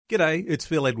G'day, it's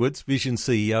Phil Edwards, Vision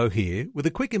CEO here, with a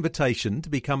quick invitation to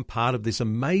become part of this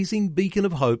amazing beacon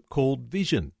of hope called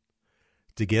Vision.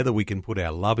 Together we can put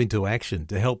our love into action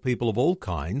to help people of all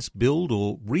kinds build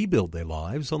or rebuild their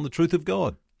lives on the truth of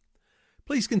God.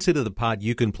 Please consider the part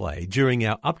you can play during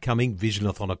our upcoming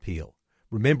Visionathon appeal,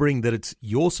 remembering that it's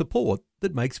your support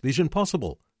that makes Vision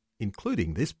possible,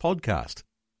 including this podcast.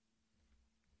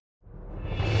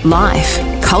 Life,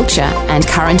 culture and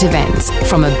current events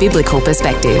from a biblical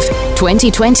perspective.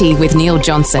 2020 with Neil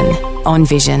Johnson on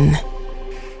Vision.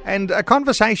 And a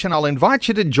conversation I'll invite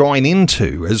you to join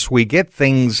into as we get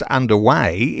things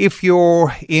underway. If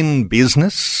you're in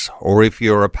business or if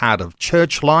you're a part of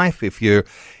church life, if you're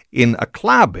in a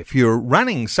club, if you're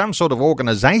running some sort of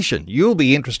organisation, you'll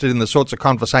be interested in the sorts of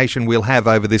conversation we'll have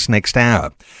over this next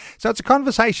hour. So it's a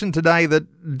conversation today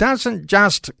that doesn't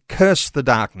just curse the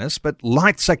darkness, but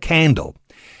lights a candle.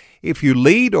 If you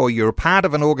lead or you're a part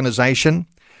of an organisation,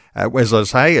 as I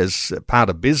say, as part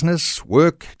of business,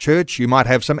 work, church, you might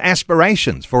have some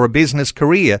aspirations for a business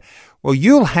career. Well,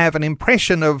 you'll have an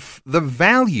impression of the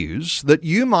values that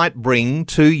you might bring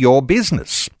to your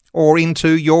business or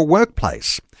into your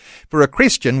workplace. For a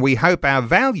Christian, we hope our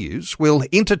values will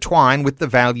intertwine with the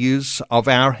values of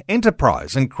our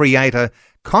enterprise and create a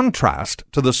contrast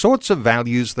to the sorts of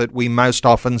values that we most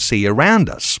often see around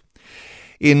us.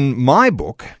 In my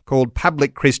book, called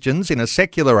Public Christians in a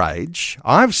Secular Age,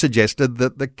 I've suggested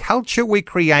that the culture we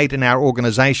create in our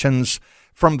organisations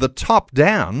from the top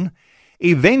down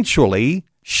eventually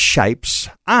shapes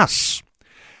us.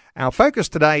 Our focus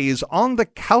today is on the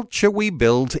culture we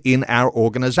build in our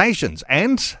organisations,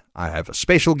 and I have a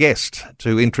special guest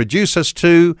to introduce us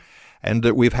to, and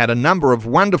we've had a number of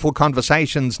wonderful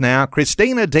conversations now.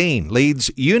 Christina Dean leads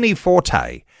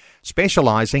Uniforte,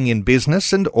 specialising in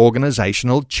business and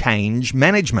organisational change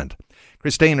management.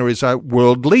 Christina is a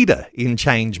world leader in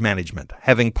change management,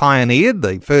 having pioneered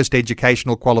the first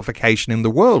educational qualification in the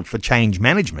world for change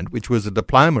management, which was a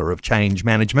diploma of change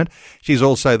management. She's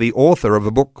also the author of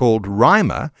a book called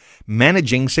RIMA,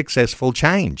 Managing Successful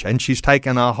Change, and she's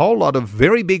taken a whole lot of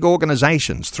very big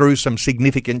organisations through some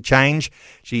significant change.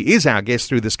 She is our guest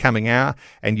through this coming hour,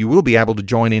 and you will be able to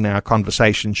join in our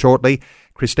conversation shortly.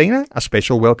 Christina, a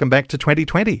special welcome back to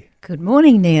 2020. Good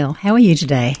morning, Neil. How are you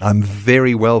today? I'm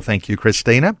very well, thank you,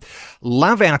 Christina.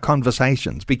 Love our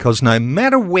conversations because no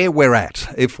matter where we're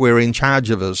at, if we're in charge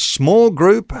of a small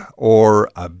group or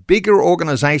a bigger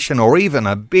organisation or even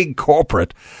a big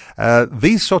corporate,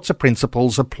 these sorts of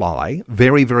principles apply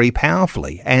very, very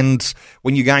powerfully. And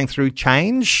when you're going through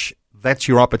change, that's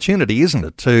your opportunity, isn't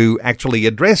it, to actually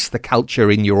address the culture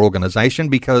in your organisation,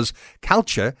 because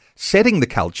culture, setting the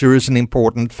culture is an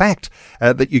important fact,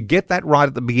 that you get that right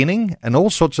at the beginning and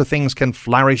all sorts of things can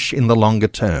flourish in the longer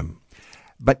term.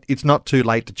 But it's not too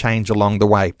late to change along the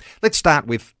way. Let's start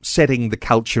with setting the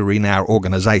culture in our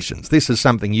organisations. This is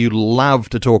something you love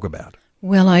to talk about.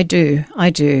 Well, I do,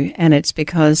 and it's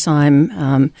because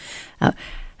I'm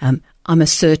a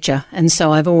searcher, and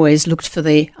so I've always looked for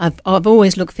the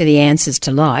answers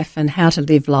to life and how to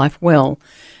live life well,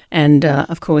 and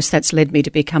of course that's led me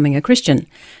to becoming a Christian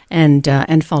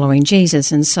and following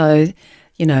Jesus. And so,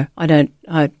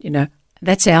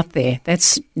 that's out there.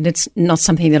 That's not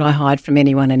something that I hide from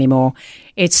anyone anymore.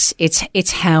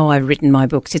 It's how I've written my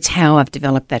books. It's how I've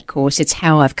developed that course. It's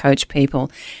how I've coached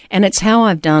people, and it's how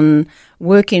I've done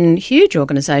work in huge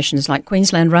organisations like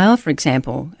Queensland Rail, for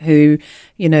example, who,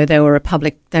 they were a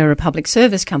public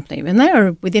service company, and they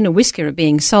were within a whisker of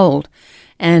being sold.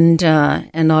 And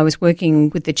I was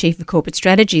working with the chief of corporate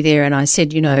strategy there, and I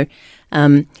said,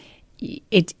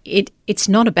 it's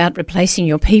not about replacing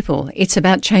your people. It's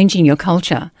about changing your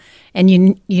culture. And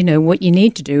you know what you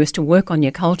need to do is to work on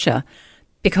your culture,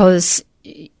 because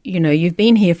you've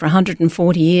been here for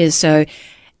 140 years. So,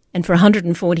 and for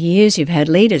 140 years you've had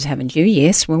leaders, haven't you?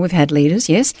 Yes. Well, we've had leaders,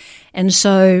 yes. And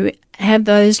so have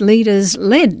those leaders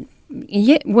led?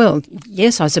 Yeah, well,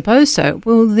 yes, I suppose so.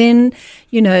 Well, then,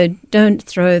 don't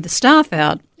throw the staff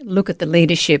out. Look at the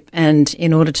leadership, and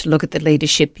in order to look at the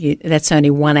leadership, that's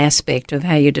only one aspect of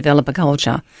how you develop a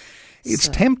culture. It's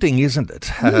tempting, isn't it,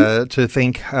 to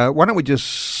think, why don't we just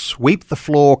sweep the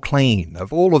floor clean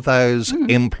of all of those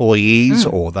employees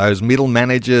or those middle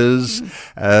managers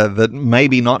that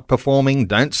maybe not performing,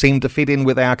 don't seem to fit in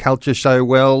with our culture so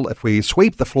well. If we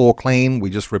sweep the floor clean, we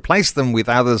just replace them with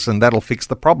others and that'll fix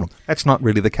the problem. That's not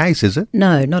really the case, is it?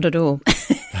 No, not at all.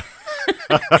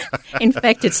 In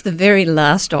fact, it's the very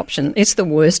last option. It's the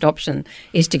worst option,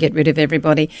 is to get rid of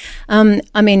everybody. The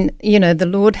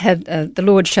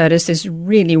Lord showed us this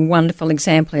really wonderful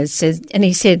example. It says, and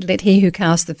He said, "Let he who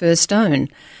cast the first stone."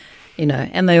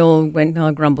 and they all went,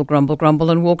 oh, grumble, grumble, grumble,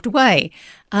 and walked away.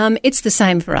 It's the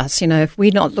same for us, if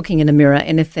we're not looking in a mirror,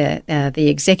 and if the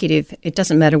executive, it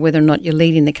doesn't matter whether or not you're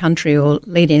leading the country or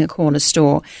leading a corner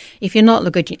store, if you're not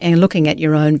looking at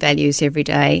your own values every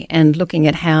day and looking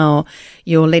at how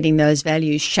you're letting those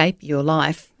values shape your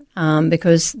life,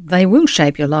 because they will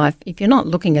shape your life, if you're not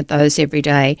looking at those every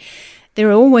day, there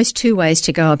are always two ways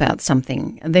to go about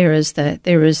something. There is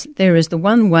the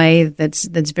one way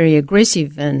that's very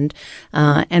aggressive and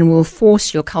will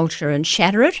force your culture and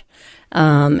shatter it.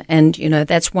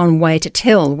 That's one way to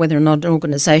tell whether or not an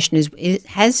organisation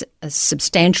has a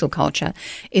substantial culture,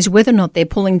 is whether or not they're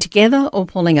pulling together or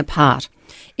pulling apart.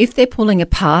 If they're pulling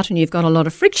apart and you've got a lot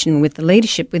of friction with the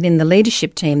leadership within the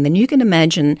leadership team, then you can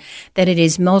imagine that it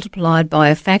is multiplied by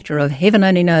a factor of heaven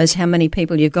only knows how many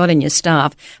people you've got in your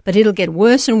staff, but it'll get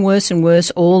worse and worse and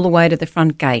worse all the way to the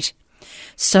front gate.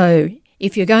 So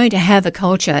if you're going to have a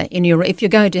culture if you're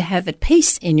going to have a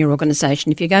peace in your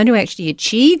organisation, if you're going to actually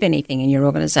achieve anything in your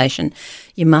organisation,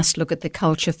 you must look at the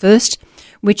culture first,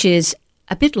 which is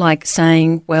a bit like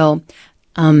saying,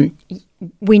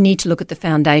 we need to look at the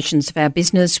foundations of our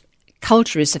business.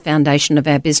 Culture is the foundation of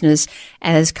our business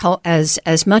as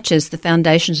much as the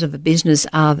foundations of a business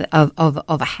of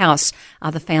a house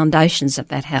are the foundations of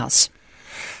that house.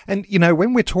 And,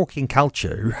 when we're talking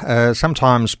culture,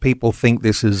 sometimes people think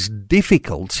this is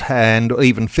difficult and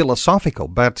even philosophical,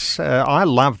 but I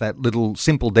love that little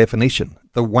simple definition,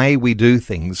 the way we do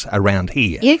things around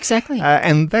here. Yeah, exactly.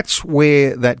 And that's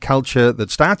where that culture that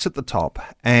starts at the top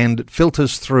and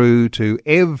filters through to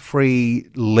every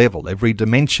level, every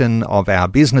dimension of our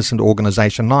business and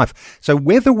organisation life. So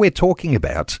whether we're talking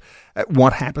about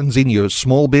what happens in your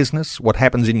small business, what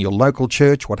happens in your local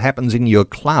church, what happens in your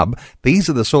club, these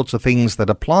are the sorts of things that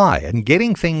apply. And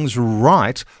getting things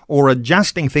right or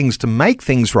adjusting things to make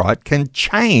things right can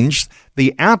change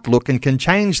the outlook and can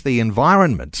change the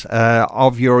environment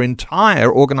of your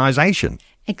entire organisation.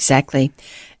 Exactly.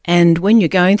 And when you're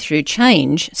going through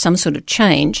change, some sort of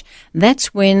change,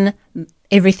 that's when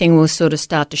everything will sort of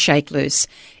start to shake loose.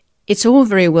 It's all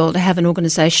very well to have an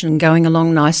organisation going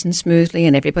along nice and smoothly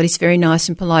and everybody's very nice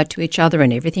and polite to each other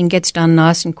and everything gets done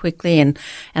nice and quickly, and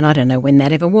I don't know when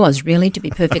that ever was, really, to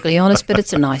be perfectly honest, but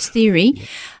it's a nice theory.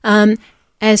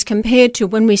 As compared to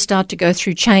when we start to go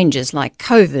through changes like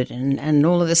COVID and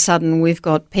all of a sudden we've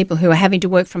got people who are having to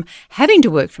work from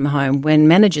home, when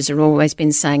managers have always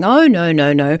been saying, oh,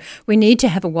 no, we need to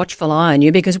have a watchful eye on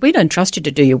you because we don't trust you to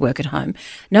do your work at home.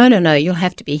 No, you'll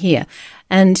have to be here.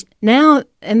 And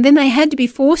then they had to be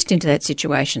forced into that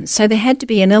situation. So there had to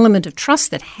be an element of trust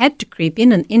that had to creep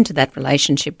in and into that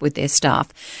relationship with their staff.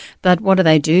 But what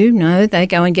do? No, they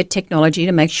go and get technology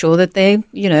to make sure that they're,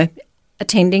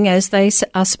 attending as they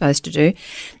are supposed to do.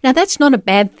 Now, that's not a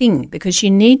bad thing because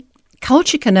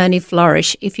culture can only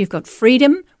flourish if you've got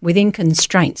freedom within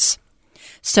constraints.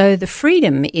 So the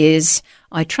freedom is,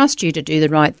 I trust you to do the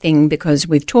right thing because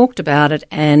we've talked about it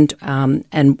and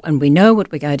we know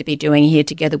what we're going to be doing here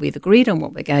together. We've agreed on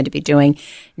what we're going to be doing.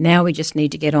 Now we just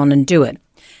need to get on and do it.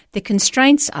 The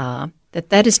constraints are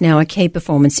that is now a key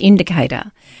performance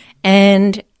indicator.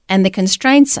 And the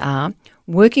constraints are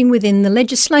working within the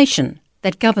legislation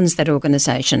that governs that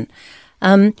organisation.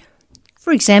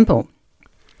 For example,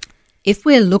 if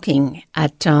we're looking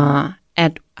at the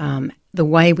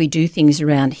way we do things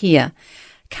around here,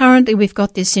 currently we've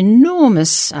got this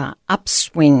enormous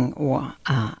upswing or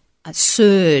a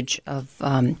surge of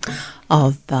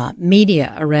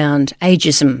media around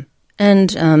ageism.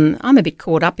 And I'm a bit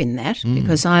caught up in that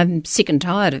because I'm sick and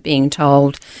tired of being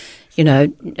told,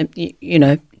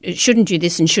 shouldn't you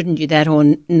this and shouldn't you that,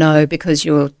 or no, because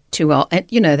you're too old. And,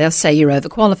 they'll say you're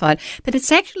overqualified. But it's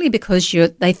actually because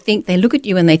they look at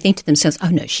you and they think to themselves, oh,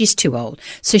 no, she's too old.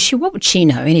 So what would she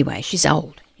know anyway? She's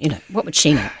old. What would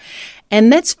she know? And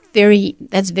that's very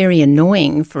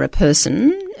annoying for a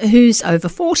person who's over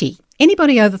 40.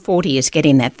 Anybody over 40 is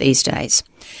getting that these days.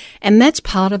 And that's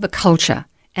part of a culture.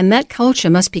 And that culture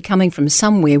must be coming from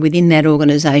somewhere within that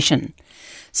organisation.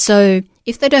 So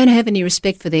if they don't have any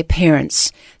respect for their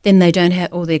parents, then they don't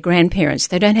have, or their grandparents,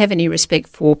 they don't have any respect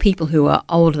for people who are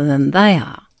older than they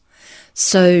are.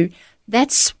 So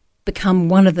that's become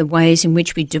one of the ways in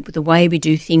which we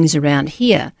do things around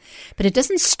here. But it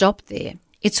doesn't stop there.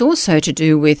 It's also to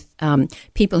do with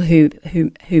people who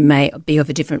may be of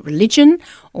a different religion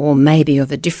or maybe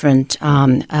of a different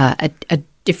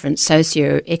different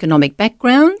socio-economic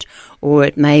background, or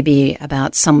it may be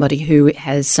about somebody who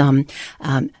has some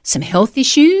health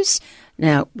issues.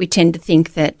 Now, we tend to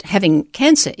think that having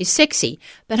cancer is sexy,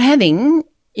 but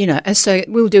so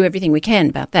we'll do everything we can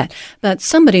about that. But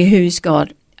somebody who's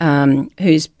got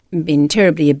who's been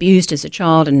terribly abused as a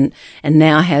child and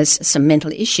now has some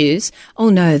mental issues. Oh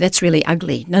no, that's really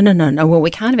ugly. No. Well, we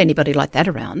can't have anybody like that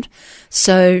around.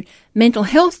 So mental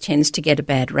health tends to get a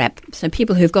bad rap. So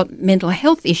people who've got mental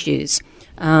health issues,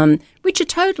 which are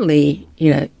totally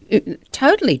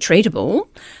treatable,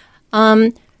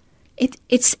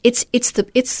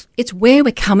 it's where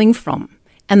we're coming from.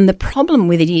 And the problem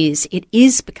with it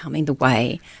is becoming the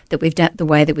way that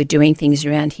we're doing things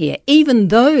around here, even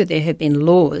though there have been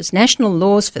laws, national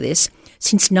laws for this,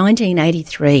 since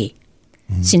 1983.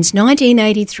 Since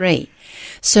 1983.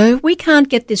 So if we can't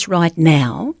get this right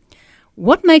now,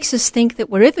 what makes us think that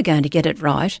we're ever going to get it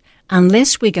right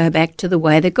unless we go back to the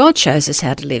way that God shows us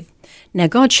how to live? Now,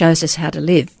 God shows us how to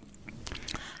live,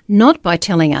 not by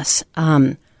telling us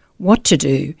what to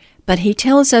do, but he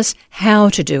tells us how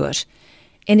to do it.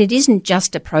 And it isn't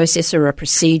just a process or a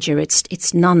procedure.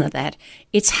 It's none of that.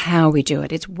 It's how we do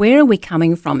it. It's where are we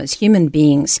coming from as human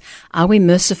beings? Are we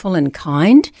merciful and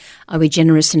kind? Are we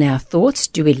generous in our thoughts?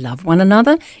 Do we love one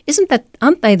another?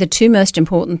 Aren't they the two most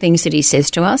important things that he says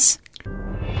to us?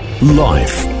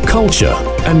 Life, culture,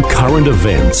 and current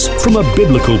events from a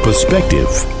biblical perspective.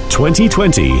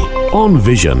 2020 on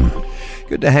Vision.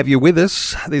 Good to have you with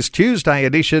us this Tuesday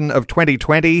edition of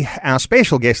 2020. Our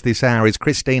special guest this hour is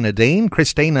Christina Dean.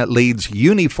 Christina leads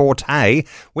Uniforte.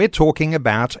 We're talking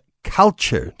about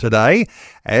culture today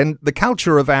and the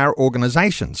culture of our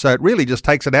organisation. So it really just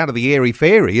takes it out of the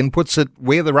airy-fairy and puts it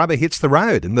where the rubber hits the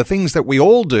road and the things that we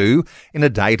all do in a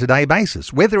day-to-day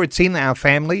basis, whether it's in our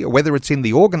family or whether it's in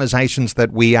the organisations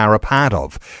that we are a part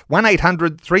of.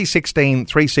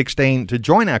 1-800-316-316 to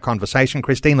join our conversation.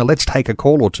 Christina, let's take a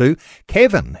call or two.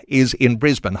 Kevin is in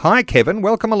Brisbane. Hi, Kevin.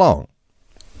 Welcome along.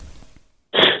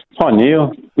 Hi,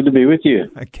 Neil. Good to be with you.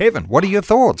 Kevin, what are your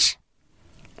thoughts?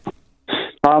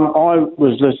 I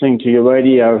was listening to your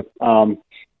radio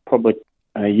probably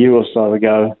a year or so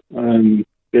ago, a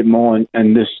bit more,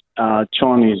 and this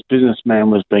Chinese businessman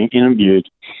was being interviewed,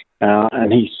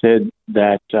 and he said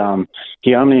that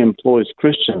he only employs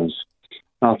Christians.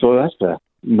 I thought that's a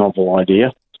novel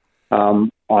idea. I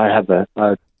have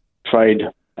a trade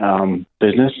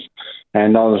business,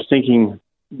 and I was thinking,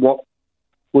 what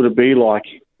would it be like?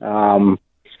 I'm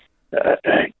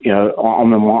on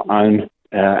my own.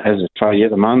 As a tradie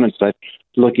at the moment, but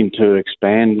looking to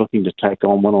expand, looking to take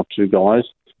on one or two guys.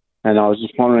 And I was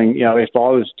just wondering, if I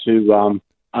was to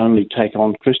only take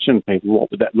on Christian people,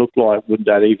 what would that look like? Would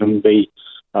that even be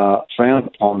frowned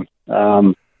upon?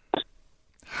 I'm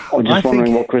just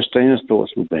wondering what Christina's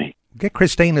thoughts would be. Get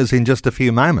Christina's in just a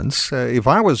few moments. If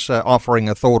I was offering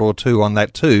a thought or two on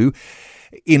that too,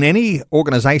 in any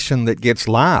organisation that gets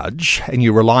large and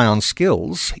you rely on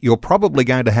skills, you're probably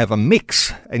going to have a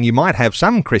mix, and you might have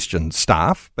some Christian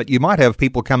staff, but you might have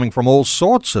people coming from all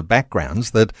sorts of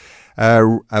backgrounds that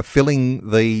are filling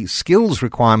the skills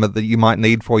requirement that you might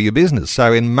need for your business.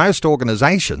 So in most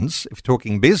organisations, if you're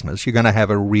talking business, you're going to have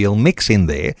a real mix in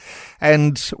there.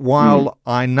 And while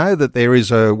I know that there is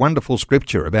a wonderful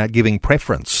scripture about giving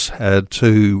preference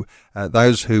to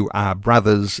those who are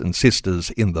brothers and sisters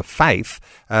in the faith,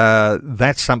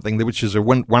 that's something which is a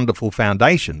wonderful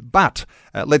foundation. But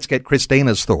let's get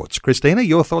Christina's thoughts. Christina,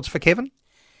 your thoughts for Kevin?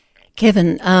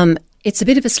 Kevin, it's a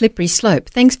bit of a slippery slope.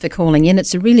 Thanks for calling in.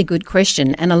 It's a really good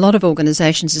question, and a lot of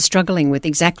organisations are struggling with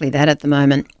exactly that at the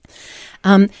moment.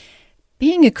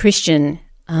 Being a Christian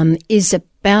is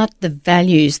about the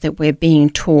values that we're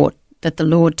being taught, that the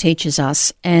Lord teaches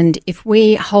us, and if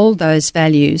we hold those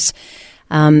values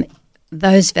will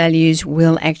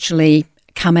actually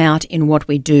come out in what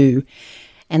we do.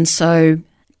 And so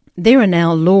there are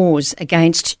now laws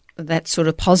against that sort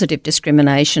of positive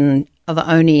discrimination of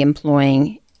only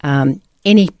employing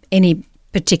any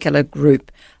particular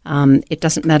group. It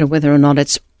doesn't matter whether or not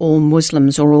it's all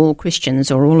Muslims or all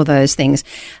Christians or all of those things,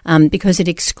 because it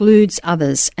excludes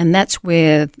others, and that's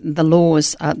where the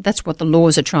laws. That's what the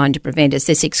laws are trying to prevent, is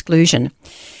this exclusion.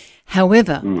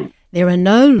 However, there are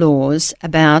no laws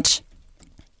about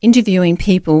interviewing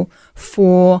people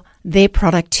for their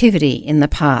productivity in the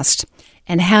past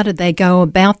and how did they go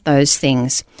about those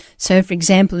things. So, for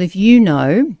example, if you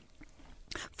know.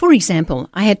 For example,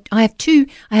 I have two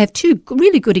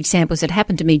really good examples that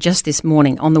happened to me just this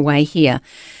morning on the way here.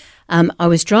 I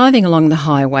was driving along the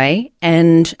highway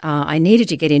and I needed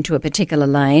to get into a particular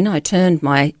lane. I turned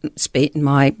my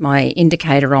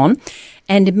indicator on,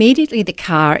 and immediately the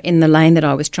car in the lane that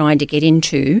I was trying to get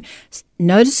into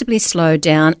noticeably slowed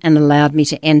down and allowed me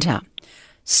to enter.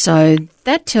 So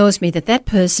that tells me that that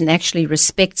person actually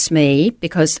respects me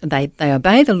because they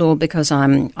obey the law because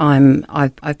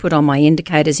I've put on my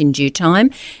indicators in due time,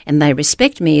 and they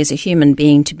respect me as a human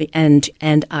being to be and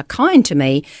are kind to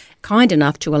me, kind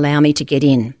enough to allow me to get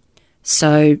in.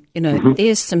 So,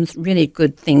 there's some really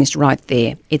good things right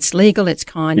there. It's legal, it's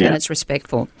kind, and it's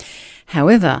respectful.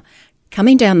 However,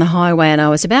 coming down the highway, and I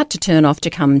was about to turn off to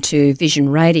come to Vision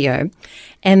Radio,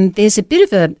 and there's a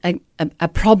bit of a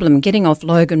problem getting off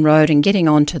Logan Road and getting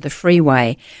onto the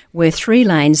freeway, where 3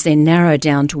 lanes then narrow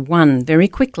down to 1 very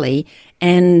quickly,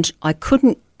 and I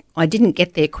didn't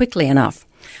get there quickly enough.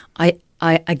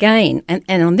 Again,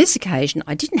 on this occasion,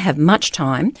 I didn't have much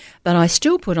time, but I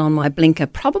still put on my blinker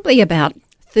probably about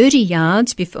 30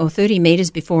 yards before 30 metres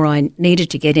before I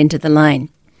needed to get into the lane.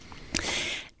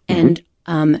 And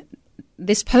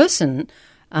this person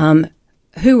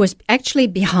who was actually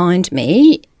behind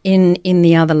me in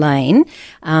the other lane,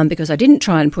 because I didn't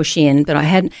try and push in,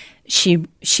 but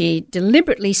she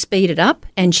deliberately speeded up,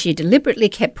 and she deliberately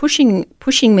kept pushing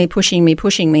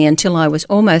me until I was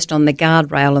almost on the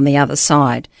guardrail on the other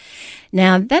side.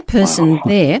 Now, that person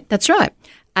there, that's right.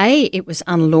 A, it was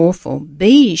unlawful.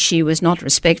 B, she was not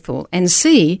respectful. And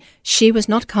C, she was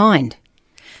not kind.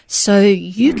 So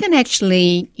you can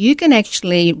actually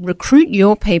recruit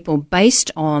your people based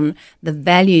on the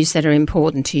values that are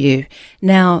important to you.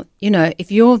 Now,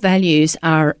 if your values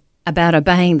are about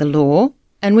obeying the law,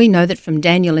 and we know that from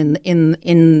Daniel in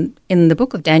the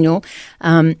book of Daniel,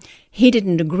 he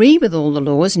didn't agree with all the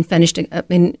laws and finished.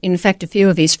 In fact, a few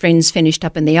of his friends finished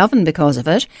up in the oven because of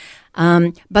it.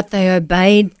 But they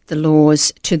obeyed the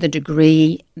laws to the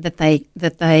degree that they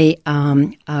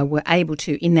were able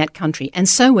to in that country, and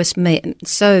so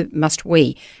must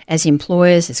we, as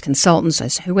employers, as consultants,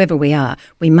 as whoever we are.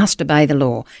 We must obey the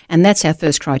law, and that's our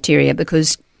first criteria,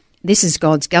 because this is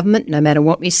God's government. No matter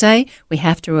what we say, we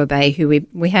have to obey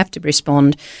we have to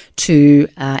respond to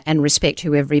and respect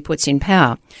whoever he puts in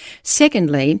power.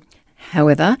 Secondly,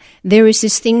 however, there is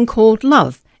this thing called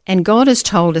love, and God has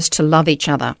told us to love each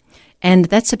other. And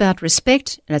that's about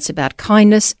respect, and it's about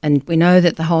kindness, and we know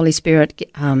that the Holy Spirit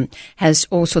has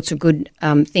all sorts of good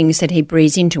things that he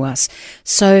breathes into us.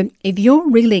 So if you're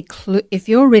really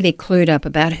clued up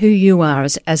about who you are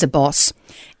as a boss,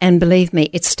 and believe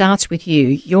me, it starts with you.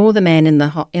 You're the man in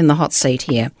the hot seat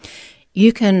here.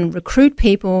 You can recruit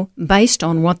people based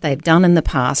on what they've done in the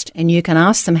past, and you can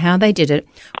ask them how they did it,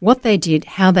 what they did,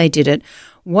 how they did it,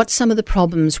 what some of the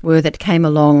problems were that came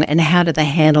along, and how did they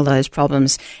handle those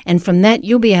problems. And from that,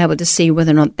 you'll be able to see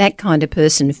whether or not that kind of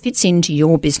person fits into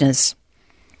your business.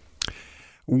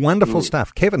 Wonderful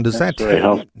stuff. Kevin,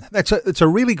 it's a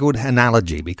really good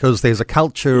analogy, because there's a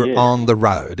culture on the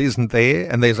road, isn't there?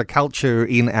 And there's a culture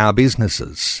in our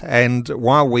businesses. And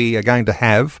while we are going to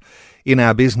have in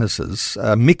our businesses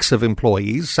a mix of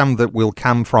employees, some that will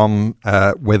come from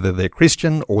whether they're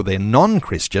Christian or they're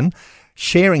non-Christian,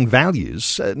 sharing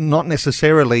values, not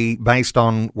necessarily based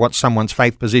on what someone's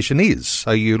faith position is.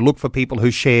 So you look for people who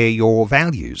share your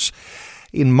values.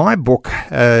 In my book,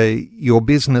 your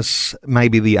business may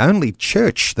be the only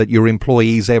church that your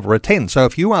employees ever attend. So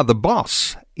if you are the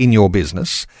boss in your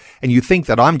business and you think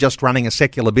that I'm just running a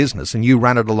secular business and you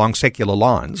run it along secular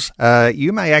lines,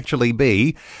 you may actually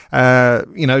be,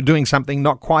 doing something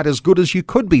not quite as good as you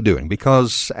could be doing,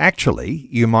 because actually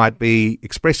you might be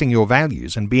expressing your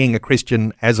values and being a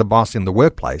Christian as a boss in the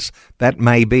workplace. That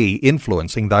may be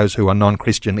influencing those who are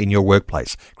non-Christian in your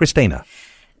workplace. Christina.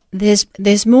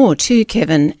 There's more too,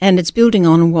 Kevin, and it's building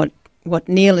on what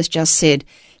Neil has just said.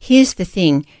 Here's the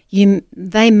thing.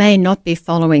 They may not be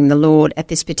following the Lord at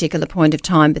this particular point of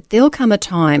time, but there'll come a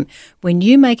time when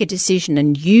you make a decision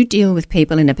and you deal with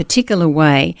people in a particular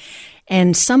way,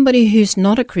 and somebody who's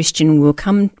not a Christian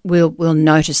will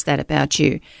notice that about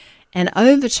you. And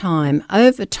over time,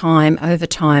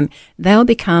 they'll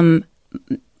become,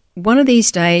 one of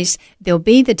these days, there'll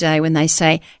be the day when they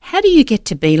say, how do you get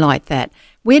to be like that?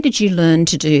 Where did you learn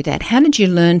to do that? How did you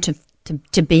learn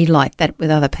to be like that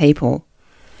with other people?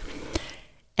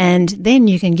 And then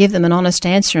you can give them an honest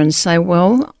answer and say,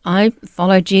 well, I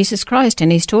follow Jesus Christ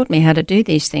and he's taught me how to do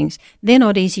these things. They're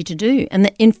not easy to do.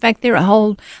 And in fact, there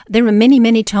are many,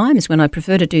 many times when I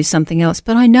prefer to do something else,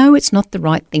 but I know it's not the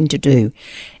right thing to do.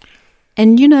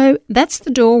 And, that's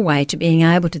the doorway to being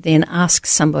able to then ask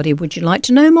somebody, would you like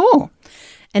to know more?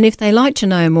 And if they like to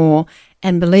know more,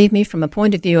 and believe me, from a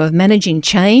point of view of managing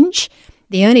change,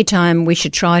 the only time we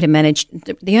should try to manage,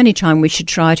 the only time we should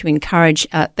try to encourage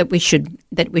that we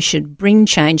should bring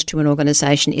change to an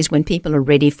organisation is when people are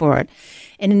ready for it.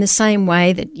 And in the same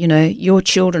way that, you know, your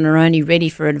children are only ready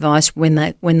for advice when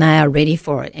they are ready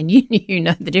for it, and you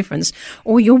know the difference.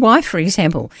 Or your wife, for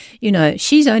example, you know,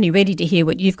 she's only ready to hear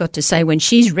what you've got to say when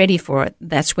she's ready for it.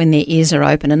 That's when their ears are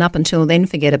open, and up until then,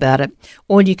 forget about it.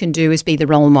 All you can do is be the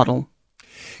role model.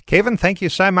 Kevin, thank you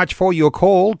so much for your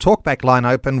call. Talkback line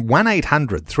open,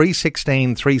 1800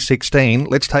 316 316.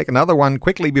 Let's take another one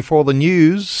quickly before the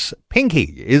news.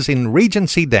 Pinky is in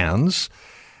Regency Downs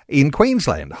in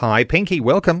Queensland. Hi, Pinky,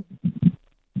 welcome.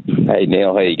 Hey,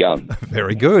 Neil, how you going?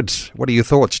 Very good. What are your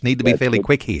thoughts? Need to be fairly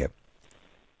quick here.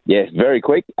 Yes, very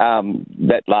quick.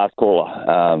 That last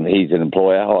caller, he's an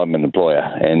employer, I'm an employer.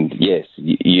 And yes,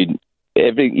 you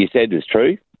everything you said is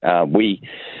true.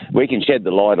 We can shed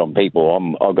the light on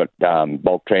people. I've got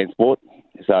bulk transport,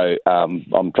 so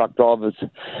I'm truck drivers.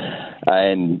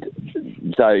 And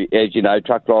so, as you know,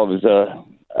 truck drivers are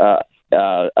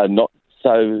not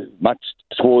so much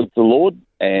towards the Lord,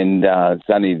 and it's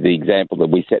only the example that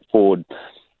we set forward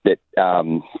that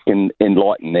can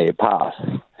enlighten their path.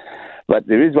 But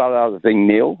there is one other thing,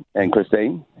 Neil and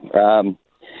Christine.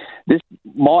 This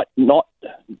might not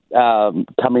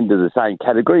come into the same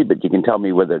category, but you can tell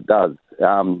me whether it does.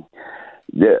 I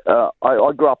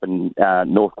grew up in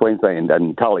North Queensland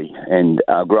and Tully, and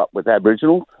grew up with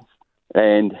Aboriginals,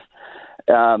 and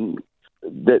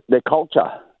the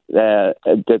culture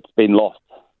that's been lost.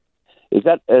 Is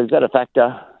that a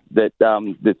factor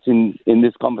that's in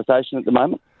this conversation at the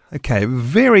moment? Okay,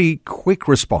 very quick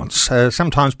response.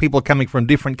 Sometimes people coming from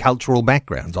different cultural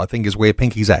backgrounds, I think, is where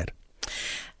Pinky's at.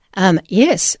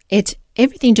 Yes, it's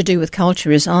everything to do with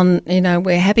culture is on. You know,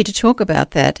 we're happy to talk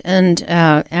about that, and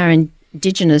our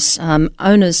Indigenous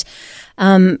owners.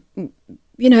 You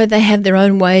know, they have their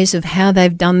own ways of how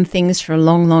they've done things for a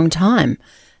long, long time,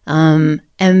 and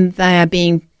they are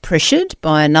being pressured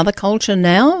by another culture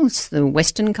now. It's the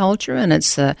Western culture, and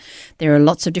there are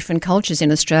lots of different cultures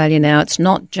in Australia now. It's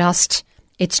not just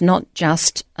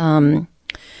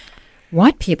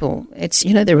white people. It's,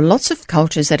 you know, there are lots of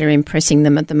cultures that are impressing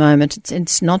them at the moment.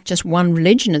 It's not just one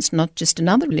religion. It's not just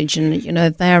another religion. You know,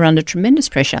 they are under tremendous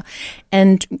pressure,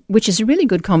 and which is a really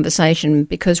good conversation,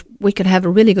 because we could have a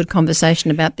really good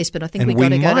conversation about this, but I think we've got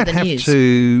to go to the news. We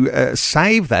might have to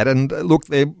save that. And look,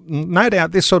 no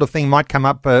doubt this sort of thing might come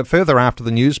up further after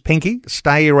the news. Pinky,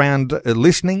 stay around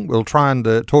listening. We'll try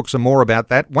and talk some more about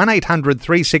that. 1800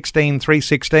 316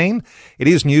 316. It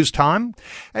is news time.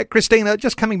 Christina,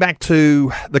 just coming back to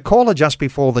the caller just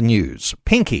before the news,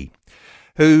 Pinky,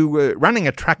 who running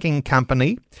a trucking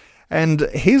company, and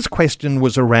his question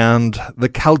was around the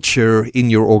culture in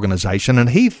your organisation,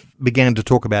 and he began to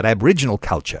talk about Aboriginal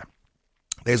culture.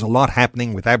 There's a lot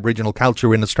happening with Aboriginal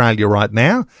culture in Australia right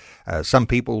now. Some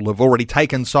people have already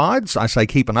taken sides. I say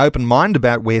keep an open mind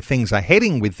about where things are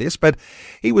heading with this, but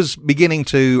he was beginning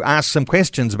to ask some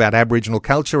questions about Aboriginal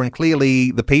culture and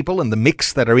clearly the people and the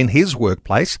mix that are in his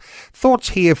workplace. Thoughts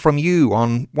here from you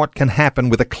on what can happen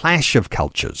with a clash of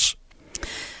cultures?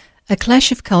 A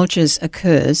clash of cultures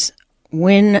occurs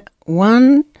when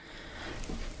one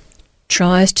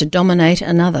tries to dominate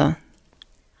another.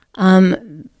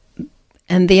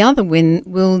 And the other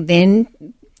will then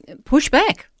push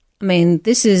back. I mean,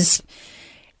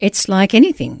 it's like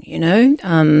anything, you know.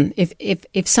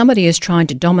 If somebody is trying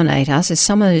to dominate us, if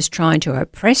someone is trying to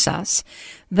oppress us,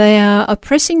 they are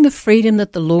oppressing the freedom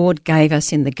that the Lord gave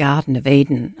us in the Garden of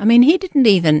Eden. I mean, he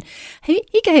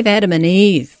gave Adam and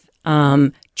Eve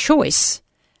choice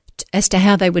as to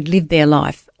how they would live their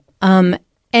life.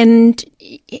 And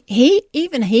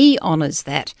he honours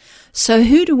that. So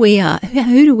who do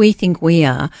we think we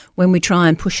are when we try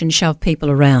and push and shove people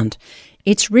around?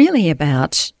 It's really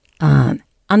about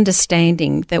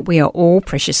understanding that we are all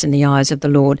precious in the eyes of the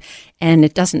Lord, and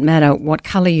it doesn't matter what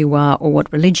colour you are or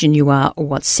what religion you are or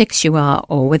what sex you are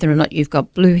or whether or not you've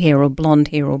got blue hair or blonde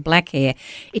hair or black hair.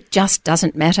 It just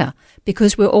doesn't matter,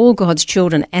 because we're all God's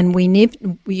children, and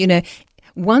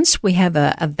once we have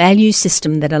a value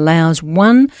system that allows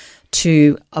one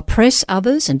to oppress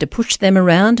others and to push them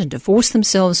around and to force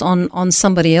themselves on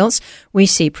somebody else, we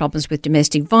see problems with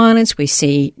domestic violence. We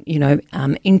see,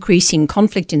 increasing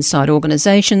conflict inside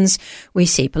organisations. We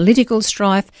see political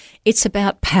strife. It's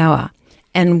about power.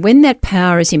 And when that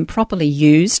power is improperly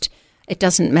used, it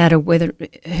doesn't matter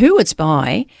who it's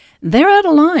by, they're out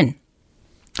of line.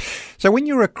 So when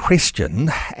you're a Christian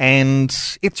and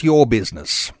it's your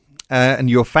business, and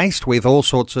you're faced with all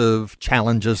sorts of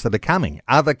challenges that are coming.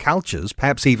 Other cultures,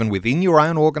 perhaps even within your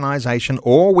own organisation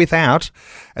or without,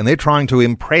 and they're trying to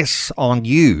impress on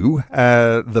you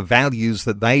the values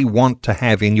that they want to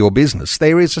have in your business.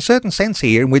 There is a certain sense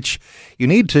here in which you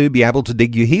need to be able to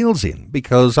dig your heels in,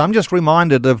 because I'm just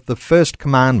reminded of the first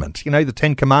commandment. You know, the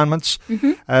 10 Commandments?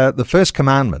 Mm-hmm. The first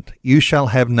commandment, you shall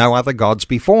have no other gods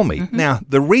before me. Mm-hmm. Now,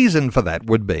 the reason for that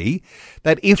would be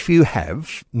that if you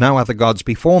have no other gods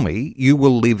before me, you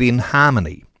will live in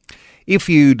harmony. If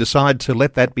you decide to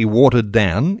let that be watered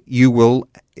down, you will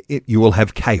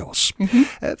have chaos.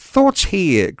 Mm-hmm. Thoughts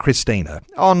here, Christina,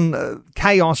 on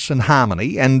chaos and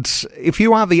harmony. And if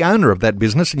you are the owner of that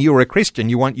business and you're a Christian,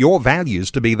 you want your values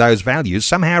to be those values.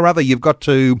 Somehow or other, you've got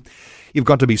to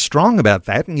be strong about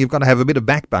that, and you've got to have a bit of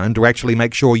backbone to actually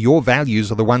make sure your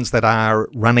values are the ones that are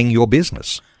running your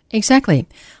business. Exactly.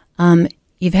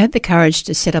 You've had the courage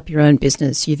to set up your own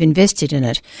business. You've invested in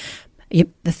it.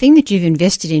 The thing that you've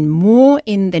invested in more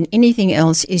in than anything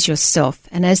else is yourself.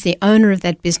 And as the owner of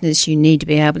that business, you need to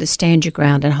be able to stand your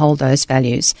ground and hold those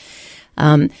values.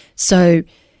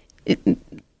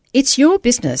 It's your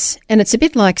business. And it's a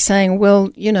bit like saying,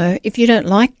 well, you know, if you don't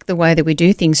like the way that we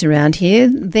do things around here,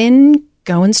 then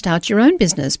go and start your own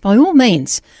business, by all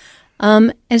means.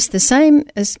 It's the same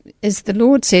as the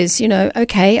Lord says, you know,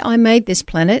 okay, I made this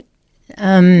planet.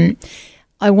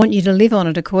 I want you to live on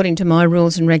it according to my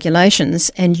rules and regulations,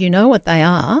 and you know what they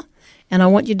are, and I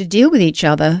want you to deal with each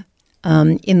other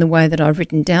in the way that I've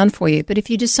written down for you. But if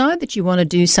you decide that you want to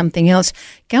do something else,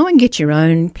 go and get your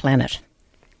own planet.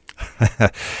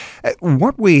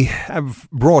 What we have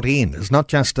brought in is not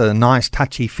just a nice,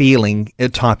 touchy-feeling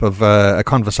type of a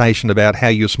conversation about how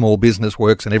your small business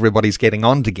works and everybody's getting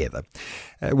on together.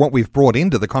 What we've brought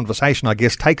into the conversation, I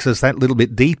guess, takes us that little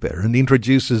bit deeper and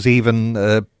introduces even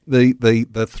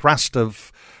the thrust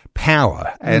of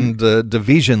power and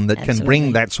division that can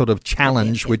bring that sort of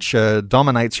challenge which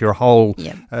dominates your whole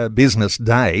business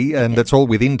day, and that's all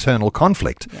with internal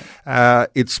conflict.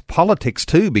 It's politics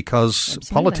too, because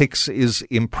politics is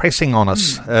impressing on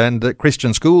us, and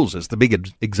Christian schools is the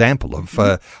big example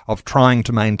of trying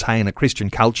to maintain a Christian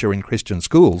culture in Christian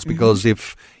schools, because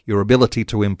if your ability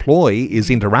to employ is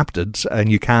interrupted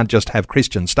and you can't just have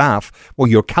Christian staff, well,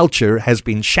 your culture has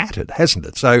been shattered, hasn't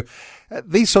it? So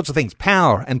these sorts of things,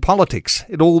 power and politics,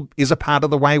 it all is a part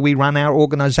of the way we run our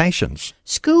organisations.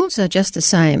 Schools are just the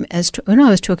same as when I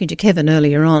was talking to Kevin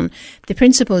earlier on. The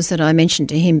principles that I mentioned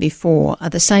to him before are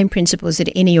the same principles that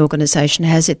any organisation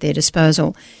has at their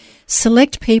disposal.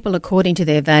 Select people according to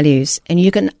their values, and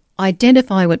you can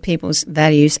identify what people's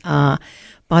values are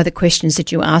by the questions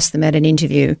that you ask them at an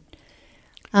interview.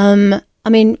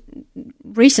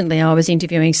 Recently I was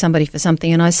interviewing somebody for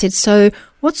something, and I said, so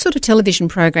what sort of television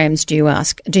programs do you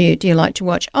like to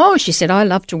watch? Oh, she said, I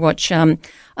love to watch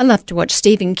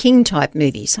Stephen King type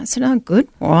movies. I said, oh, good.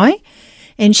 Why?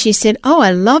 And she said, oh,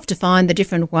 I love to find the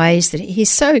different ways that he's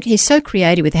so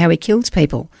creative with how he kills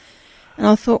people. And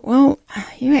I thought, well,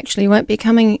 you actually won't be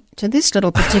coming to this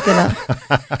little particular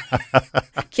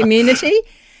community.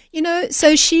 You know,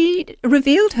 so she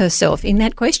revealed herself in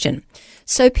that question.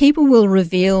 So people will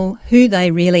reveal who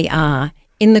they really are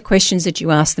in the questions that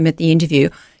you ask them at the interview.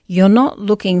 You're not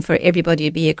looking for everybody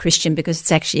to be a Christian because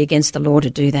it's actually against the law to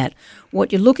do that.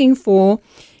 What you're looking for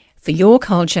your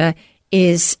culture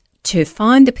is to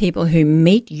find the people who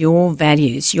meet your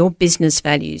values, your business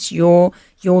values, your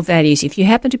values. If you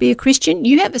happen to be a Christian,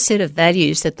 you have a set of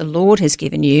values that the Lord has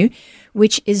given you,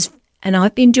 which is, and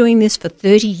I've been doing this for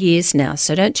 30 years now,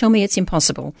 so don't tell me it's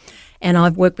impossible. And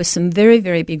I've worked with some very,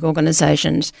 very big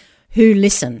organisations who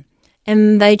listen,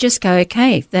 and they just go,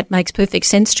 okay, that makes perfect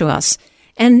sense to us.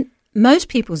 And most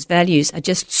people's values are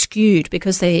just skewed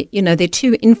because they're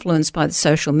too influenced by the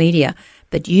social media.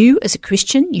 But you, as a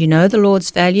Christian, you know the Lord's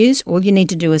values. All you need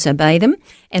to do is obey them,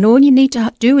 and all you need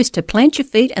to do is to plant your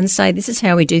feet and say, this is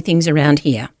how we do things around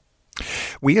here.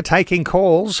 We are taking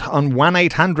calls on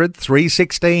 1800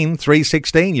 316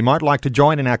 316. You might like to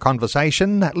join in our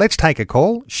conversation. Let's take a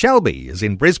call. Shelby is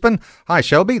in Brisbane. Hi,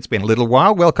 Shelby. It's been a little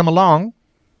while. Welcome along.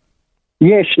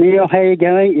 Yes, Neil. How you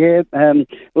going? Yeah,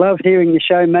 love hearing the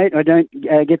show, mate. I don't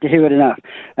get to hear it enough.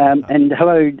 And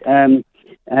hello,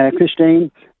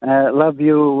 Christine. Love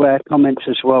your comments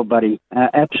as well, buddy.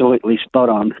 Absolutely spot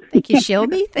on. Thank you,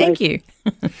 Shelby. Thank you.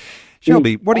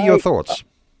 Shelby, what are your thoughts?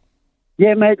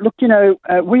 Yeah, mate, look,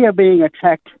 we are being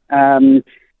attacked,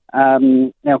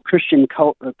 our Christian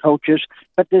cultures,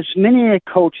 but there's many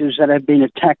cultures that have been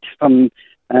attacked from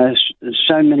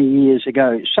so many years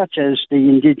ago, such as the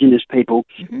indigenous people.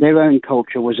 Mm-hmm. Their own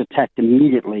culture was attacked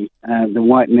immediately. The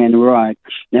white man arrived.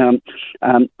 Now,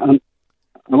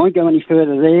 I won't go any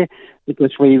further there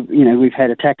because we've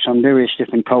had attacks on various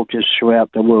different cultures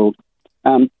throughout the world.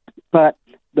 But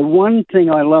the one thing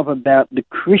I love about the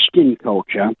Christian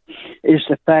culture is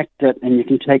the fact that, and you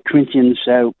can take Corinthians,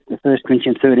 the 1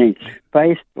 Corinthians 13,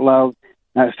 faith,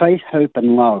 hope,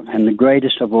 and love, and the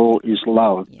greatest of all is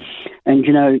love. Yeah.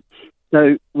 And,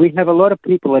 so we have a lot of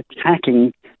people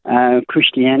attacking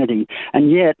Christianity, and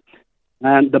yet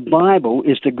the Bible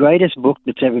is the greatest book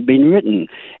that's ever been written.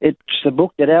 It's the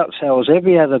book that outsells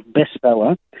every other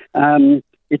bestseller.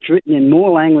 It's written in more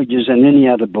languages than any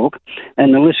other book,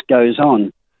 and the list goes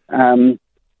on. And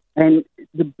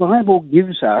the Bible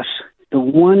gives us the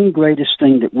one greatest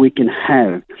thing that we can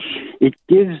have. It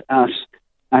gives us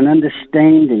an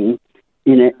understanding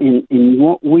in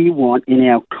what we want in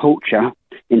our culture,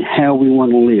 in how we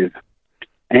want to live,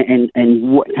 and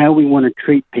how we want to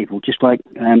treat people, just like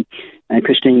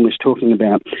Christine was talking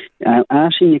about,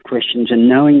 asking the questions and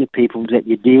knowing the people that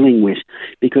you're dealing with.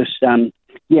 Because,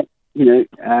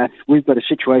 we've got a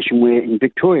situation where in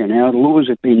Victoria now, the laws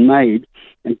have been made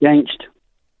against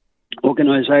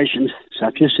organisations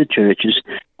such as the churches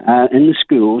and the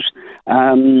schools,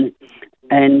 that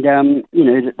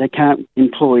they can't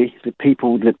employ the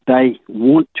people that they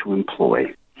want to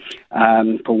employ,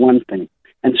 for one thing.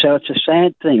 And so it's a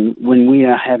sad thing when we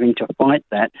are having to fight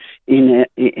that in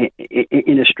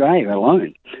Australia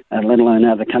alone, let alone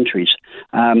other countries,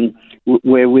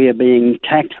 where we are being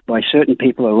attacked by certain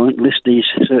people. I won't list these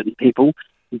certain people,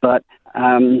 but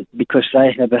because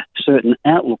they have a certain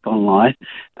outlook on life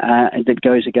that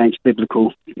goes against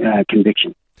biblical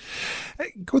conviction.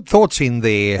 Good thoughts in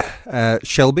there,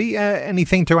 Shelby.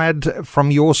 Anything to add from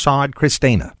your side,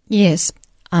 Christina? Yes,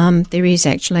 there is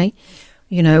actually.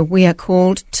 We are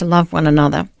called to love one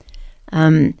another,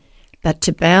 but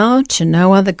to bow to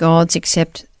no other gods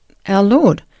except our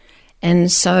Lord.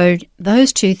 And so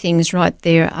those two things right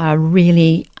there are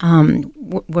really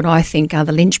what I think are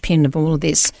the linchpin of all of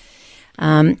this.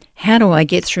 How do I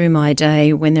get through my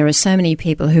day when there are so many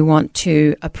people who want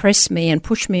to oppress me and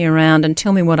push me around and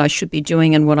tell me what I should be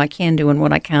doing and what I can do and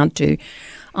what I can't do?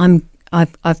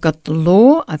 I've got the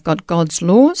law, I've got God's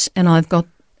laws, and I've got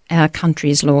our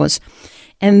country's laws.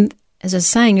 And as I was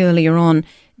saying earlier on,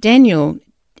 Daniel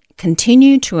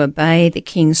continued to obey the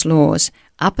king's laws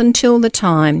up until the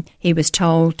time he was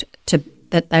told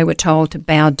that they were told to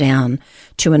bow down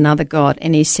to another god.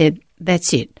 And he said,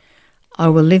 that's it. I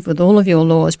will live with all of your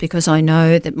laws because I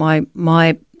know that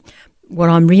my what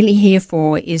I'm really here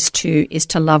for is to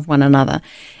love one another.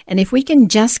 And if we can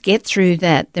just get through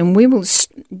that, then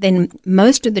then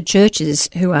most of the churches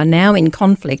who are now in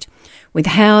conflict with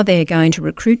how they're going to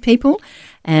recruit people,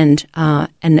 and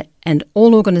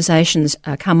all organisations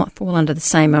fall under the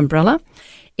same umbrella.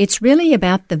 It's really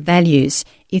about the values.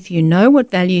 If you know what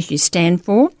values you stand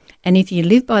for, and if you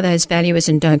live by those values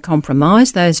and don't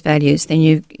compromise those values, then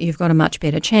you've got a much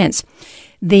better chance.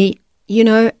 It's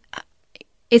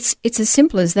as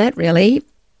simple as that, really.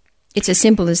 It's as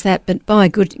simple as that. But by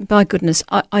goodness,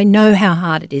 I know how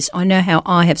hard it is. I know how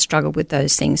I have struggled with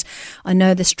those things. I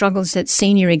know the struggles that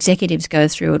senior executives go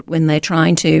through it when they're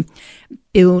trying to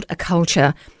build a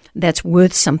culture that's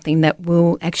worth something, that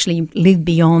will actually live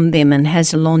beyond them and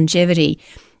has a longevity.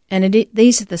 And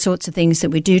these are the sorts of things that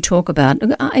we do talk about.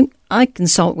 I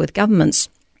consult with governments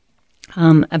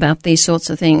about these sorts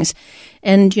of things.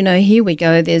 And, here we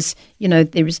go.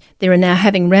 There are now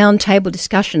having round table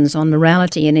discussions on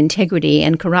morality and integrity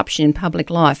and corruption in public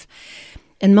life.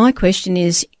 And my question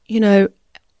is,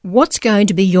 what's going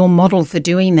to be your model for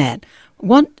doing that?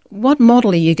 What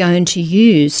model are you going to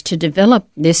use to develop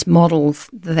this model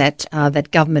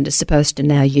that government is supposed to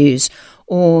now use,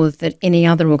 or that any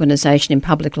other organisation in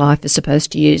public life is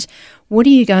supposed to use? What are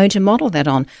you going to model that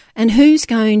on? And who's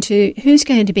going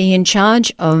to be in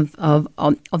charge of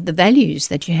the values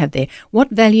that you have there? What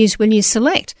values will you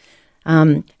select?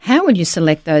 How will you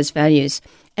select those values?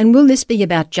 And will this be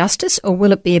about justice, or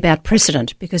will it be about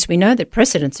precedent? Because we know that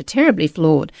precedents are terribly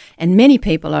flawed and many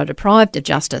people are deprived of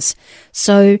justice.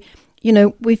 So,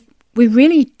 we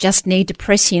really just need to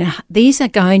press in. These are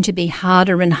going to be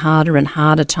harder and harder and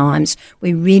harder times.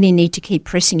 We really need to keep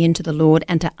pressing into the Lord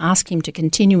and to ask Him to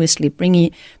continuously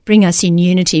bring us in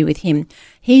unity with Him.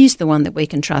 He's the one that we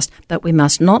can trust, but we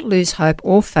must not lose hope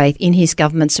or faith in His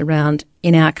governments around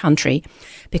in our country,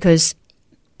 because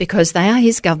they are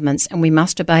His governments and we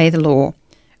must obey the law.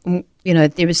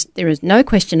 There is no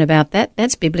question about that.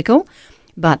 That's biblical.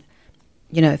 But,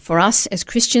 for us as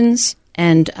Christians,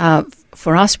 and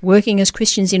for us working as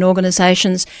Christians in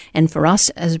organisations, and for us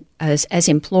as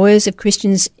employers of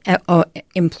Christians, or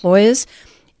employers,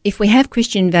 if we have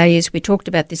Christian values, we talked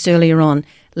about this earlier on,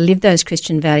 live those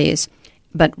Christian values.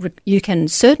 but you can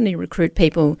certainly recruit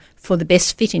people for the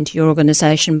best fit into your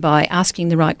organisation by asking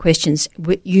the right questions,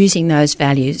 using those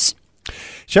values.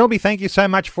 Shelby, thank you so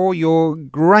much for your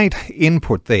great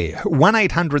input there.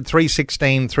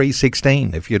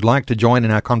 1-800-316-316 if you'd like to join in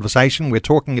our conversation. We're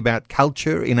talking about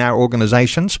culture in our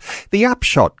organisations. The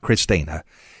upshot, Christina,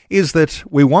 is that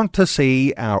we want to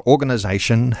see our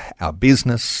organisation, our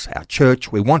business, our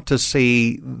church, we want to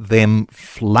see them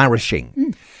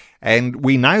flourishing. And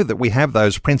we know that we have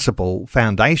those principal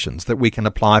foundations that we can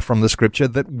apply from the scripture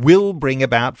that will bring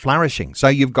about flourishing. So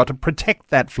you've got to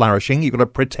protect that flourishing. You've got to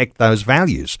protect those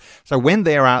values. So when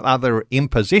there are other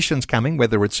impositions coming,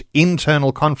 whether it's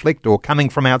internal conflict or coming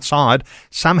from outside,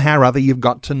 somehow or other you've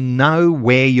got to know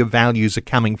where your values are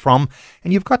coming from,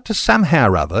 and you've got to somehow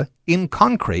or other, in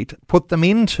concrete, put them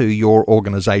into your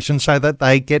organisation so that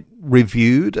they get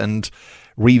reviewed and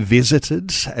revisited,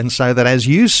 and so that, as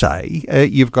you say,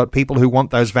 you've got people who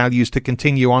want those values to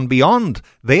continue on beyond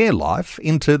their life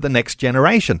into the next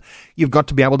generation. You've got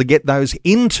to be able to get those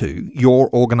into your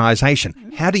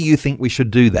organisation. How do you think we should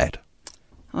do that?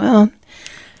 Well,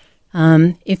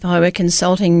 if I were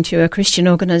consulting to a Christian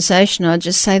organisation, I'd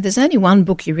just say there's only one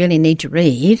book you really need to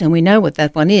read, and we know what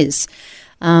that one is.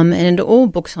 And all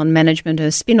books on management are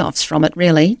spin-offs from it,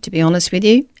 really, to be honest with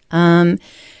you.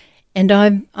 And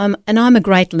I'm a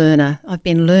great learner. I've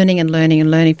been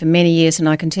learning for many years, and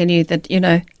I can tell you that,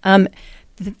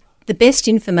 the best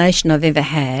information I've ever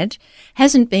had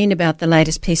hasn't been about the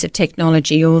latest piece of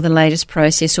technology or the latest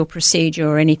process or procedure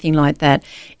or anything like that.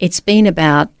 It's been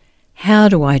about, how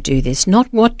do I do this? Not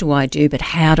what do I do, but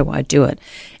how do I do it?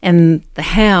 And the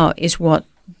how is what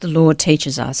the Lord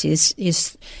teaches us,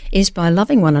 is by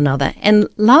loving one another. And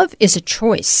love is a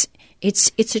choice.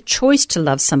 It's a choice to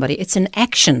love somebody. It's an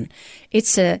action.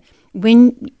 It's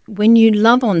when you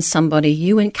love on somebody,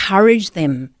 you encourage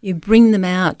them, you bring them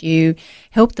out, you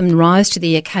help them rise to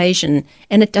the occasion,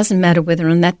 and it doesn't matter whether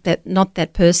or not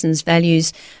that person's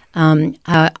values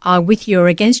are with you or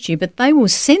against you, but they will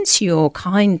sense your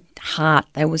kind heart.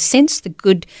 They will sense the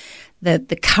good,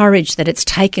 the courage that it's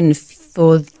taken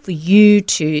for you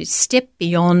to step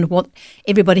beyond what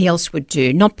everybody else would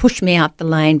do, not push me out the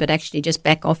lane, but actually just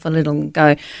back off a little and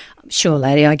go, sure,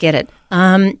 lady, I get it.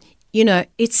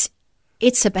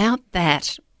 It's about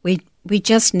that. We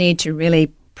just need to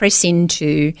really press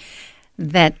into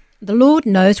that. The Lord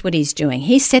knows what he's doing.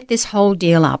 He set this whole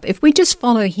deal up. If we just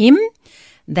follow him,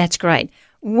 that's great.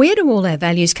 Where do all our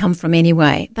values come from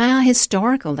anyway? They are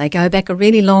historical. They go back a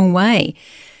really long way.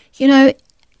 The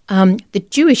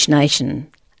Jewish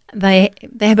nation, they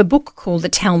have a book called the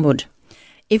Talmud.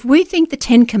 If we think the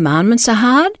 10 Commandments are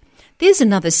hard, there's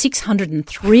another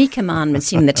 603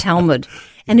 commandments in the Talmud.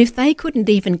 And if they couldn't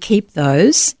even keep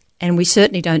those, and we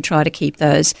certainly don't try to keep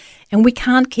those, and we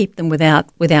can't keep them without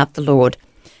the Lord,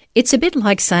 it's a bit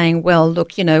like saying, well,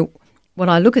 look, when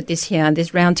I look at this here,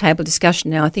 this round table discussion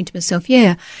now, I think to myself,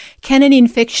 can an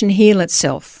infection heal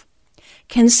itself?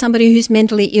 Can somebody who's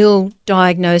mentally ill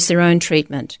diagnose their own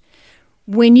treatment?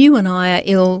 When you and I are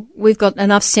ill, we've got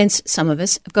enough sense, some of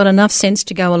us, have got enough sense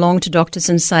to go along to doctors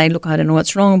and say, look, I don't know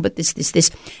what's wrong, but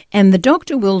this. And the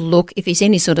doctor will look, if he's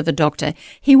any sort of a doctor,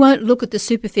 he won't look at the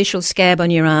superficial scab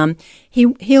on your arm.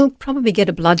 He'll probably get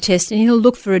a blood test and he'll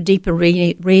look for a deeper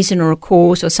reason or a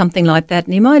cause or something like that.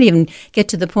 And he might even get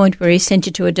to the point where he sent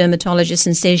you to a dermatologist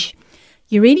and says,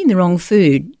 you're eating the wrong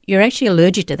food. You're actually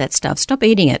allergic to that stuff. Stop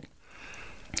eating it.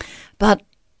 But,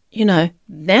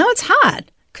 now it's hard.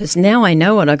 Because now I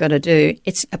know what I got to do.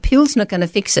 A pill's not going to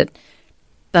fix it,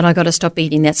 but I got to stop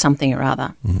eating that something or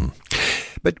other. Mm.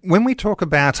 But when we talk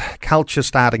about culture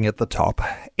starting at the top,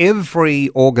 every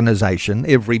organisation,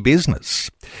 every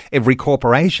business, every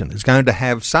corporation is going to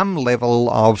have some level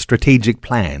of strategic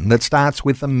plan that starts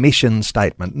with a mission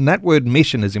statement. And that word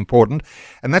mission is important.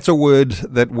 And that's a word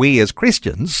that we as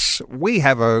Christians, we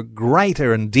have a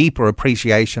greater and deeper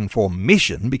appreciation for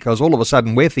mission, because all of a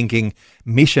sudden we're thinking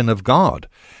mission of God.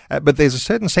 But there's a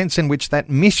certain sense in which that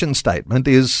mission statement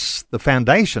is the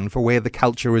foundation for where the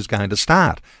culture is going to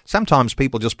start. Sometimes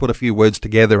people just put a few words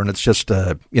together and it's just,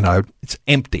 it's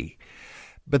empty.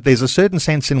 But there's a certain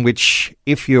sense in which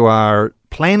if you are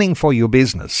planning for your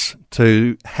business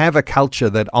to have a culture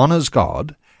that honours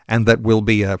God and that will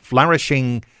be a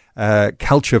flourishing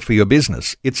culture for your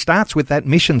business, it starts with that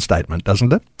mission statement,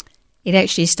 doesn't it? It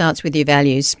actually starts with your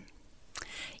values.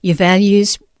 Your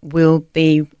values will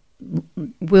be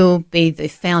the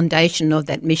foundation of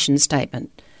that mission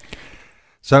statement.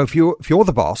 So if you're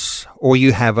the boss, or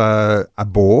you have a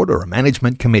board or a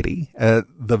management committee,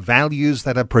 the values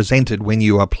that are presented when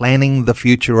you are planning the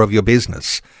future of your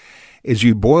business, as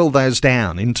you boil those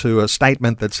down into a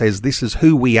statement that says this is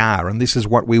who we are and this is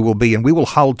what we will be, and we will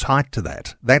hold tight to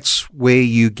that. That's where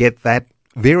you get that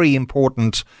very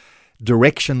important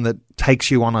direction that takes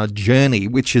you on a journey,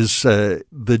 which is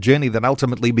the journey that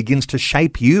ultimately begins to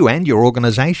shape you and your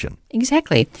organisation.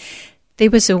 Exactly. There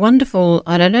was a wonderful,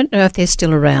 I don't know if they're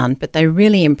still around, but they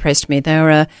really impressed me.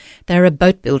 They're a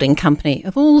boat building company,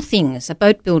 of all things, a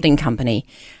boat building company.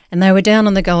 And they were down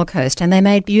on the Gold Coast and they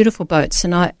made beautiful boats.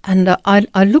 And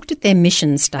I looked at their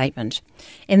mission statement.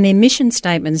 And their mission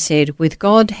statement said, with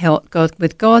God's help,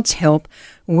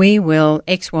 we will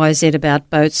XYZ about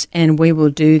boats and we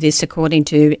will do this according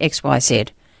to XYZ.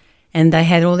 And they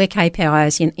had all their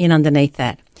KPIs in underneath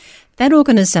that. That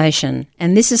organisation,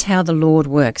 and this is how the Lord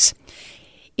works,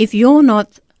 if you're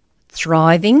not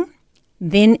thriving,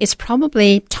 then it's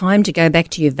probably time to go back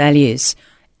to your values.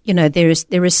 You know, there is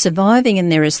surviving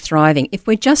and there is thriving. If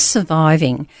we're just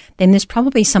surviving, then there's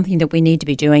probably something that we need to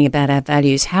be doing about our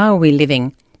values. How are we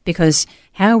living? Because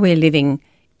how we're living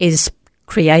is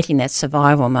creating that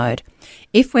survival mode.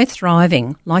 If we're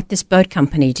thriving, like this boat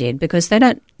company did, because they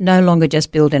don't no longer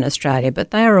just build in Australia, but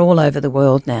they are all over the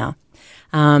world now,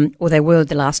 or they were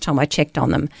the last time I checked on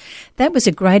them. That was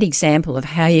a great example of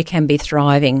how you can be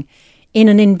thriving in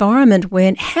an environment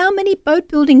where how many boat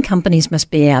building companies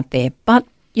must be out there? But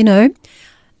you know,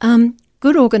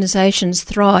 good organisations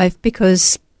thrive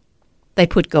because they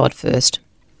put God first.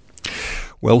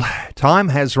 Well, time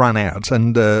has run out,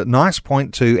 and a nice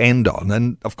point to end on.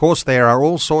 And, of course, there are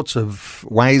all sorts of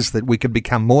ways that we could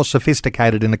become more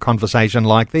sophisticated in a conversation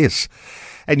like this.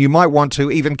 And you might want to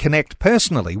even connect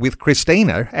personally with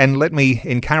Christina, and let me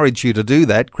encourage you to do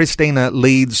that. Christina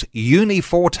leads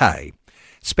Uniforte,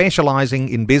 specialising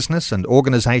in business and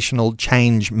organisational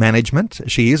change management.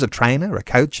 She is a trainer, a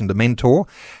coach and a mentor.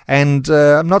 And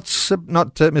I'm not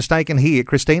mistaken here,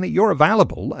 Christina, you're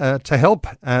available to help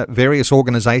various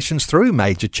organisations through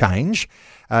major change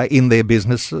in their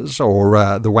businesses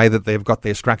or the way that they've got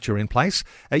their structure in place.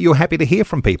 You're happy to hear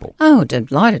from people. Oh,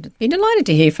 delighted. Be delighted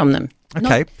to hear from them.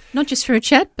 Okay. Not just for a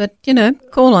chat, but, you know,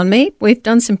 call on me. We've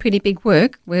done some pretty big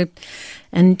work.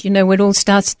 And, you know, it all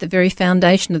starts at the very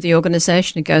foundation of the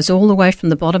organisation. It goes all the way from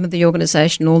the bottom of the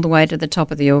organisation all the way to the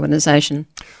top of the organisation.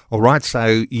 All right,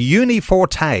 so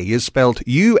Uniforte is spelled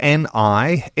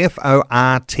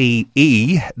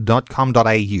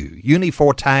uniforte.com.au,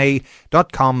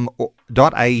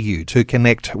 uniforte.com.au to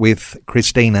connect with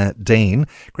Christina Dean.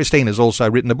 Christina's also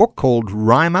written a book called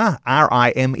RIMER,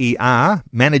 R-I-M-E-R,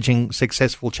 Managing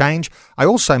Successful Change. I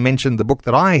also mentioned the book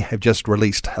that I have just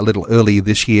released a little earlier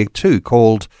this year too, called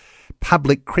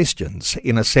Public Christians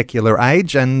in a Secular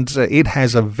Age, and it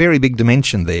has a very big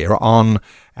dimension there on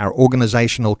our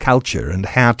organisational culture and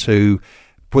how to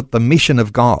put the mission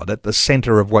of God at the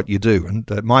centre of what you do. And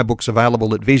my book's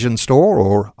available at Vision Store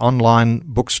or online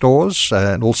bookstores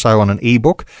and also on an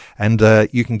e-book. And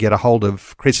you can get a hold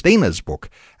of Christina's book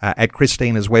at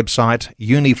Christina's website,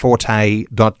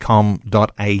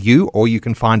 uniforte.com.au, or you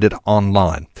can find it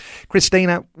online.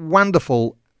 Christina,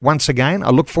 wonderful. Once again,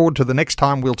 I look forward to the next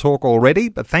time we'll talk already,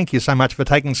 but thank you so much for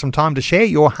taking some time to share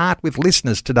your heart with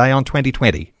listeners today on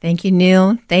 2020. Thank you,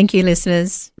 Neil. Thank you,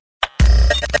 listeners.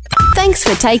 Thanks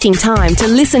for taking time to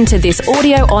listen to this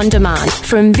audio on demand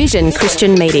from Vision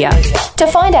Christian Media. To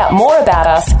find out more about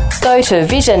us, go to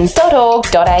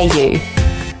vision.org.au.